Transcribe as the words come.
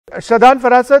Shadan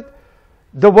Farasat,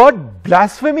 the word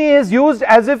blasphemy is used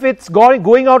as if it's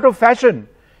going out of fashion.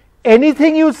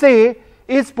 Anything you say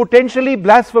is potentially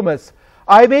blasphemous.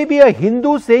 I may be a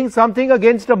Hindu saying something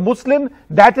against a Muslim,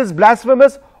 that is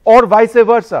blasphemous, or vice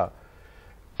versa.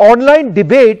 Online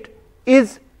debate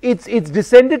it's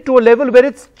descended to a level where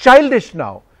it's childish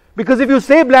now. Because if you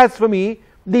say blasphemy,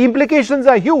 the implications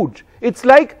are huge. It's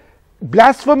like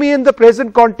blasphemy in the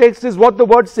present context is what the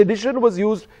word sedition was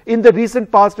used in the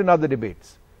recent past in other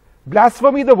debates.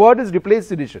 Blasphemy, the word has replaced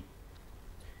sedition.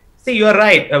 See, you are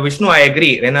right, Vishnu, I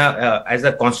agree. As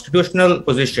a constitutional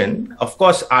position, of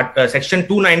course, section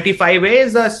 295A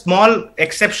is a small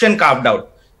exception carved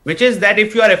out, which is that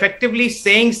if you are effectively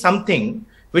saying something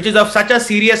which is of such a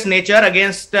serious nature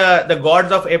against the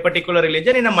gods of a particular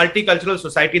religion in a multicultural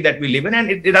society that we live in, and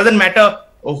it doesn't matter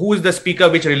who is the speaker,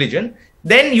 which religion,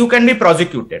 then you can be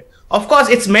prosecuted. Of course,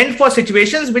 it's meant for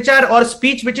situations which are, or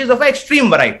speech which is of an extreme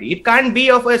variety. It can't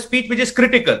be of a speech which is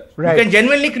critical. Right. You can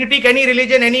genuinely critique any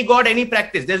religion, any god, any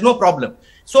practice. There's no problem.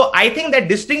 So I think that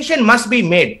distinction must be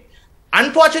made.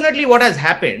 Unfortunately, what has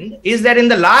happened is that in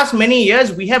the last many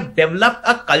years, we have developed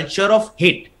a culture of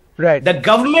hate. Right. The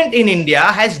government in India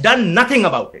has done nothing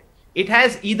about it. It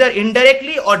has either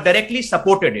indirectly or directly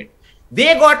supported it.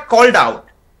 They got called out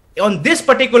on this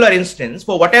particular instance,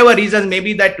 for whatever reason,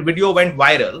 maybe that video went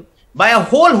viral, by a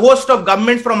whole host of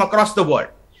governments from across the world.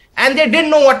 And they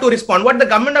didn't know what to respond. What the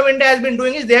government of India has been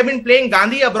doing is they have been playing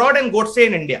Gandhi abroad and Godse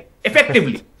in India.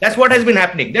 Effectively. That's what has been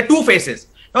happening. There are two faces.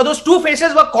 Now, those two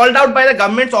faces were called out by the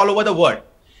governments all over the world.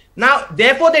 Now,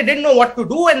 therefore, they didn't know what to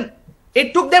do, and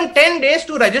it took them 10 days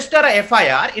to register a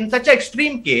FIR in such an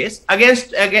extreme case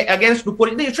against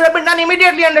Nupur. It should have been done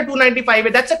immediately under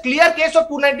 295A. That's a clear case of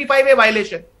 295A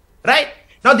violation. Right?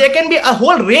 Now, there can be a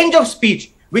whole range of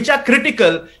speech which are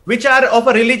critical, which are of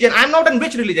a religion. I'm not on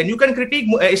which religion. You can critique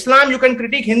Islam, you can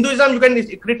critique Hinduism, you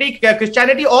can critique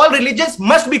Christianity. All religions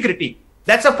must be critiqued.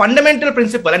 That's a fundamental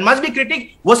principle and must be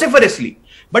critiqued vociferously.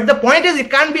 But the point is,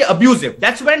 it can't be abusive.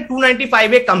 That's when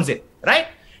 295A comes in. Right?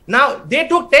 Now, they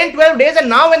took 10, 12 days, and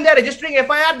now when they're registering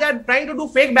FIR, they're trying to do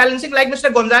fake balancing, like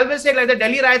Mr. Gonzalez said, like the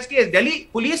Delhi riots case. Delhi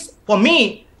police, for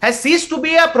me, has ceased to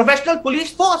be a professional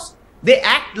police force. They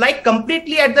act like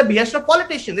completely at the behest of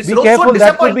politicians. It's be careful,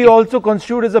 that could be also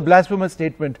construed as a blasphemous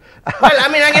statement. Well, I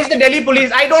mean, against the Delhi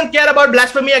police, I don't care about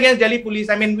blasphemy against Delhi police.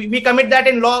 I mean, we commit that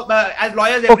in law as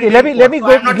lawyers. Okay, let me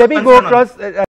go across.